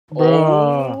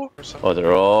Bro. Oh,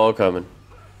 they're all coming.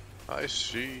 I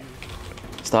see.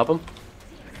 Stop them.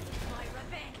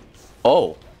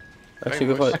 Oh. Actually,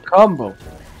 good A fight. combo.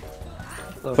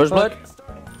 First blood?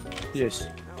 Yes.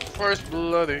 First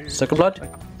bloody. Second blood?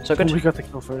 Second? We got the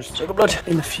kill first. Second blood?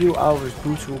 In a few hours,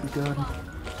 boots will be done.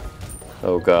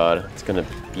 Oh god, it's gonna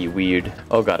be weird.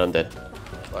 Oh god, I'm dead.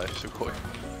 Bye, Sukoi.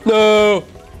 No!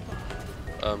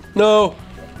 No!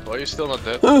 Why are you still not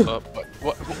dead?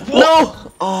 What?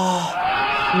 No! Oh!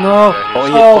 No! Oh,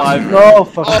 he hit Oh, 5. no!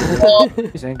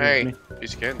 Fuck. He's angry Hey, with me.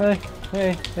 piece of candy.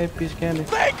 Hey, piece of candy.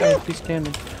 Hey, piece of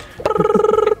candy.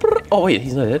 Oh wait,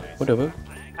 he's not dead. Whatever.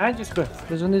 I just go.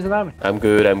 There's one around me. I'm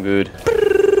good, I'm good.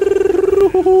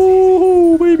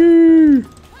 Oh, baby!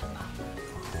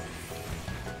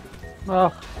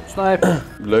 Oh, snipe.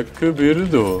 Lekker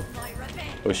birdo.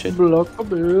 Oh shit. Block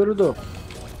birdo.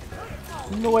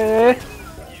 No way.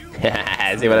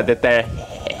 See what I did there?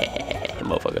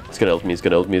 Motherfucker. He's gonna ult me, he's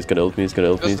gonna ult me, he's gonna ult me, he's gonna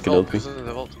ult me, he's gonna ult me.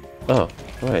 Oh,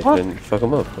 right, What? then fuck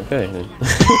him up. Okay, then.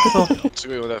 So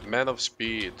we would have man of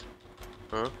speed.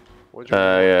 Huh? What'd you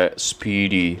want? Yeah,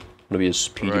 speedy. I'm gonna be a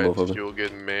speedy Right, motherfucker. you'll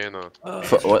get mana.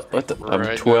 What the? I'm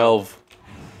Right 12.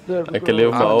 There we I can go.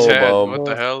 live my I'm own 10, bomb. what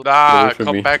the hell? Get Nah, away from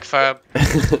come me. back, fam.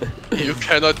 You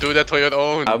cannot do that on your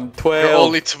own. I'm 12. You're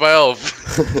only 12.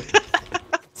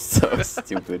 So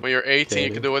stupid. When you're 18,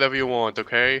 you can do whatever you want,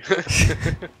 okay?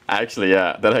 Actually,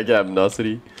 yeah. Then I get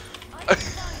ANIMOSITY.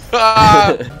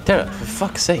 Ah! Tara, for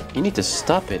fuck's sake, you need to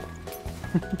stop it.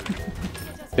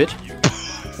 Bitch.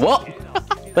 What?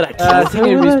 But I I can't think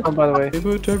he respawned, by the way.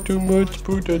 People talk too much,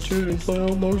 put that shit in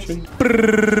slow motion.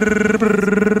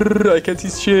 I can't see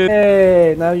shit.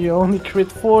 Hey, now you only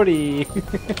crit 40.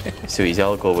 So easy,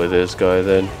 I'll go with this guy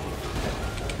then.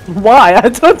 Why? I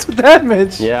don't do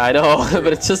damage. Yeah, I know,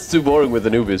 but it's just too boring with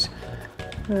Anubis.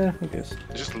 Yeah, I guess.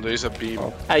 Just laser beam.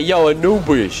 Hey, yo,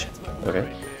 Anubis. Okay.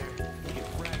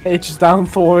 H is down,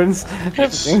 thorns,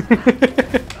 everything.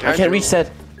 I can't reach that.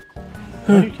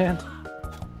 No, you can't.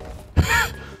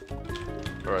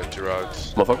 Alright, you're out.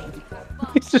 Motherfucker.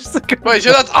 He's just a good. Wait,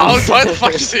 you're not out! Why the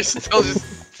fuck is he still just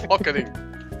fucking?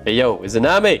 Hey, yo, it's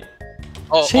Anami.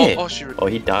 Oh, Shit. she. Oh,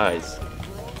 he dies.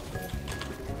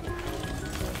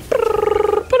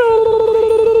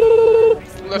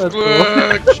 Left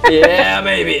click! Yeah,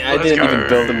 maybe. I Let's didn't go. even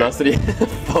build ANIMOSITY.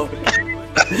 Fuck.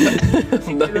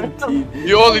 19.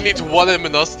 You only need one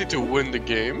luminosity to win the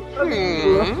game.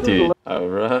 Dude,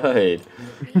 alright.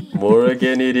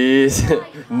 Morrigan it is.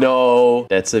 No,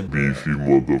 that's a beefy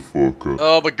motherfucker.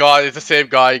 Oh my god, it's the same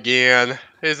guy again.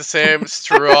 He's the same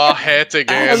straw hat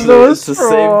again. Hello. It's the same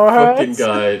straw fucking hats.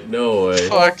 guy. No way.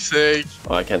 Fuck's sake.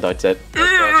 Oh, I can't dodge that.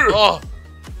 Oh.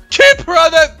 Keep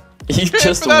running! He Keep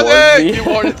just running! warned He me.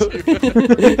 warned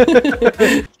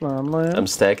you. I'm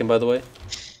stacking, by the way.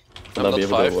 I'm I'll not be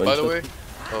able 5, to by the one-shot. way.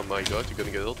 Oh my god, you're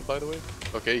gonna get ulted, by the way.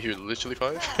 Okay, you're literally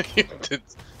 5. You did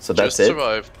So that's just it?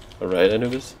 survive. Alright,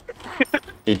 Anubis.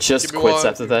 He just Give me quits one.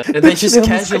 after that. And they just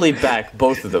casually back,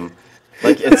 both of them.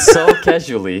 Like, it's so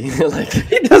casually. Like,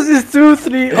 He does his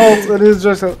 2-3 ult and he's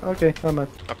just like, okay, I'm out.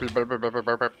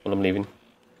 well, I'm leaving.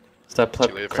 Stop See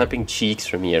you later. clapping cheeks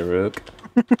from here, Rook.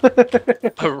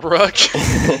 A rook?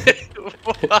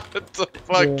 What the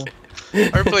fuck?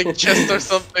 Are you playing chess or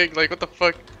something? Like, what the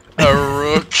fuck? A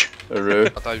rook. A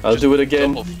Rook. I thought you I'll just do it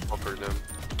again. double fucker them.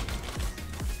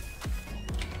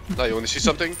 Now you wanna see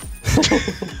something?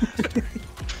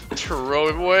 Throw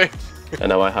him away. And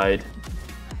now I hide.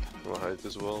 I'll hide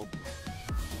as well.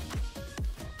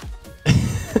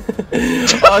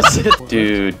 Oh shit.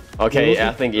 Dude. Okay,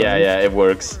 I think, yeah, it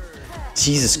works.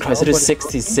 Jesus Christ, it is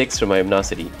 66 for my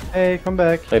ANIMOSITY. Hey, come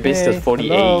back. My base hey, is 48.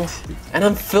 hello. And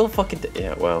I'm still fucking.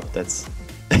 Yeah, well, that's.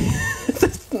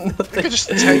 That's You nothing. can just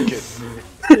tank it.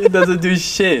 It doesn't do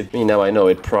shit. I mean, now I know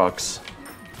it procs.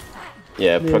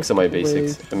 Yeah, procs on my wait.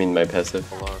 basics. I mean, my passive.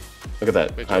 Hold on. Look at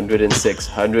that. Wait. 106,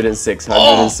 106,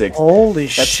 106. Holy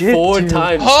That's shit, 4 dude.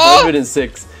 times Huh?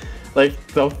 106. Like,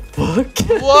 the fuck?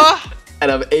 What?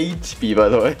 And I'm HP, by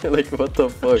the way. Like, what the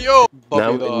fuck? Yo!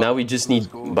 Now we just need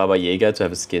Baba Yaga to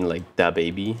have a skin like Da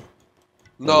Baby.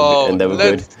 No, And then we're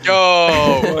let's go!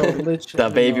 Oh, Da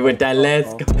Baby with that,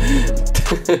 let's go.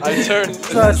 I turned.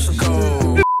 Let's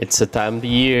go! It's the time of the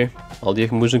year. All the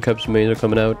Musen Cups mains are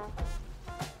coming out.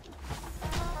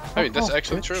 I mean, that's Oh,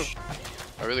 actually bitch. true.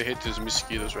 I really hate these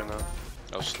mosquitoes right now.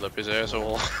 I'll slap his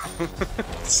asshole.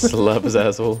 Slap his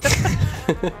asshole.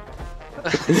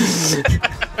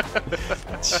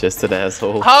 It's just an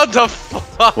asshole. How the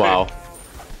fuck? Wow.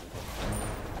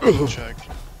 Check.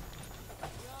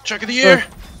 Check in the air!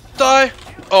 Die!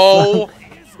 Oh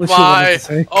What you wanted my! to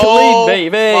say. Oh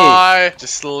Clean, baby. my!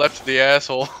 Just slapped the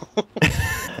asshole.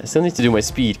 I still need to do my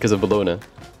speed because of Bologna.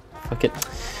 Fuck it.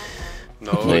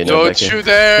 No, you're not don't back you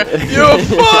dare! You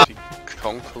fuck!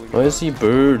 Why is he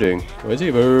birding? Why is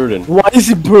he birding? Why is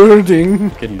he birding?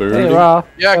 Fucking Hey, birding. Ra.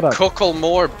 Yeah, shut up. cuckle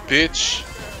more, bitch.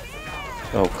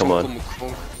 Oh, come on.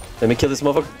 Let me kill this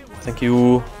motherfucker. Thank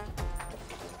you.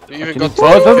 You even got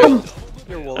Both of them?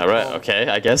 Alright, okay,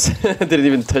 I guess. Didn't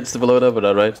even touch the Bologna, but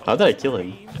alright. How did I kill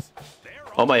him?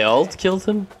 Oh, my ult killed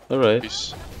him?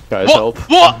 Alright. Guys, help.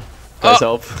 What? Guys,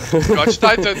 help. Gotcha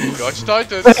Titan! Gotcha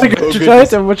Titan! I got your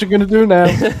Titan, what you gonna do now?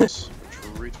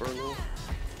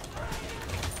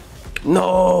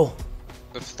 No!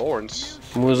 The thorns.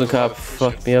 Musenkap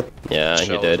fucked me up. Yeah, he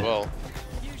Shell did. as well.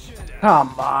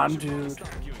 Come on, dude.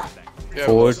 Yeah,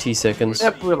 40 seconds.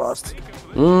 Yep, we lost.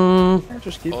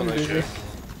 Just keep Oh, him nice busy. shit.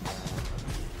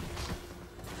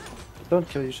 Don't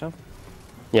kill yourself.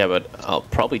 Yeah, but I'll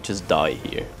probably just die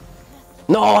here.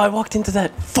 No, I walked into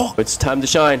that. Fuck! It's time to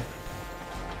shine.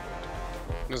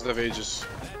 There's the ages.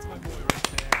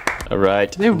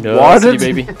 Alright. They No, wanted-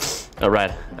 baby.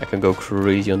 Alright, I can go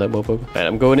crazy on that motherfucker. Alright,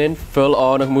 I'm going in. Full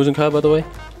on of Musenkap, by the way.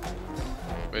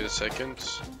 Wait a second.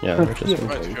 Yeah, we're just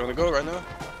Right, if you wanna go right now?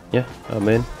 yeah, I'm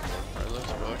in. Alright,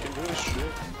 let's fucking do this shit.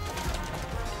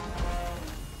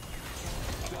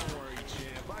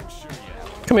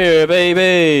 Come here,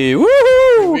 baby!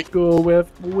 Woohoo! Let's go with.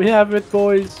 We have it,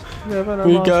 boys. We have an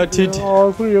We animosity, got it.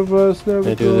 All three of us. There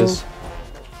we I do go. this.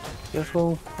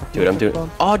 Careful. Dude, I'm doing.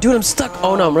 Oh, dude, I'm stuck!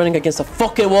 Oh no, I'm running against a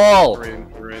fucking wall! We're in.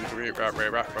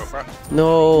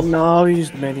 No. No,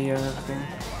 he's many and everything.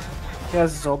 He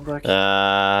has his ult back.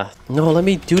 No, let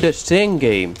me do that thing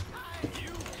game.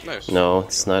 Nice. No,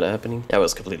 it's not happening. That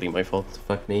was completely my fault.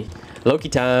 Fuck me. Loki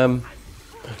time.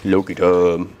 Loki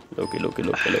time. Loki time.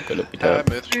 Damn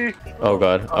it. Oh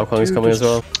god, Alkong is coming as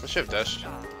well. I should have dashed.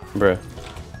 Bruh.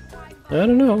 I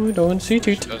don't know, we don't see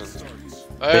He it. doesn't.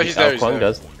 Oh, he's there, he's Alkong there.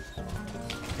 does.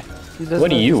 He does What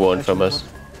do have you his want from action us?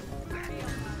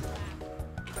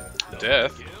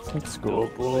 Death. point. Let's go,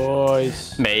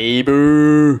 boys. Maybe.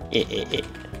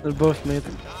 They're both mid.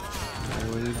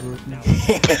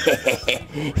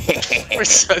 We're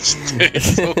such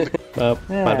dicks. My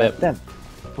bad. Damn.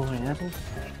 Boy, apple.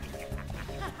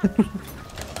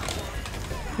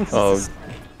 Oh.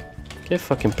 Get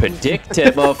fucking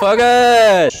predicted,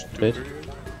 motherfucker! Stupid.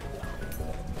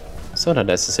 It's not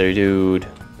unnecessary, dude.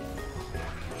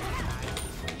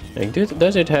 Like,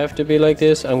 does it have to be like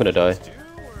this? I'm gonna die.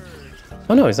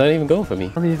 Oh no, he's not even going for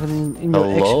me. Not even in your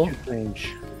Hello? execute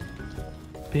range.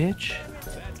 Bitch.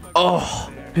 Oh!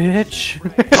 Bitch.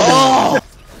 Oh!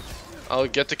 I'll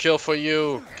get the kill for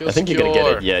you. Kill I think you're gonna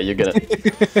get it. Yeah, you're gonna.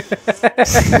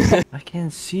 I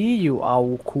can see you,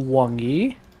 Ao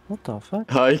Kuwangi. What the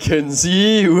fuck? I can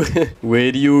see you.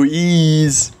 Where do you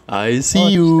ease? I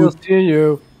see you. Still see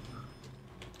you.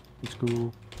 Let's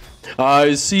go.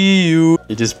 I see you.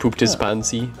 He just pooped his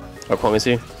pantsy. Oh, come is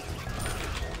here.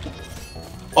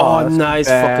 Oh, that's nice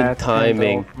bad. fucking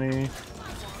timing. Hand off me.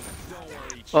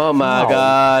 Oh my No.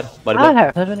 god. What I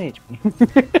about? have 7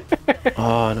 HP.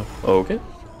 Oh no. Okay.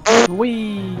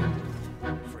 Wee.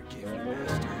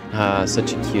 Ah,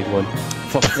 such a cute one.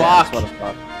 For That's fuck. what I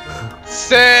thought.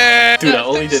 Sick! Dude, I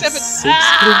only did 6.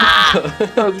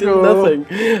 Let's I did go. nothing.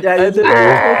 Yeah, I you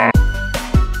did.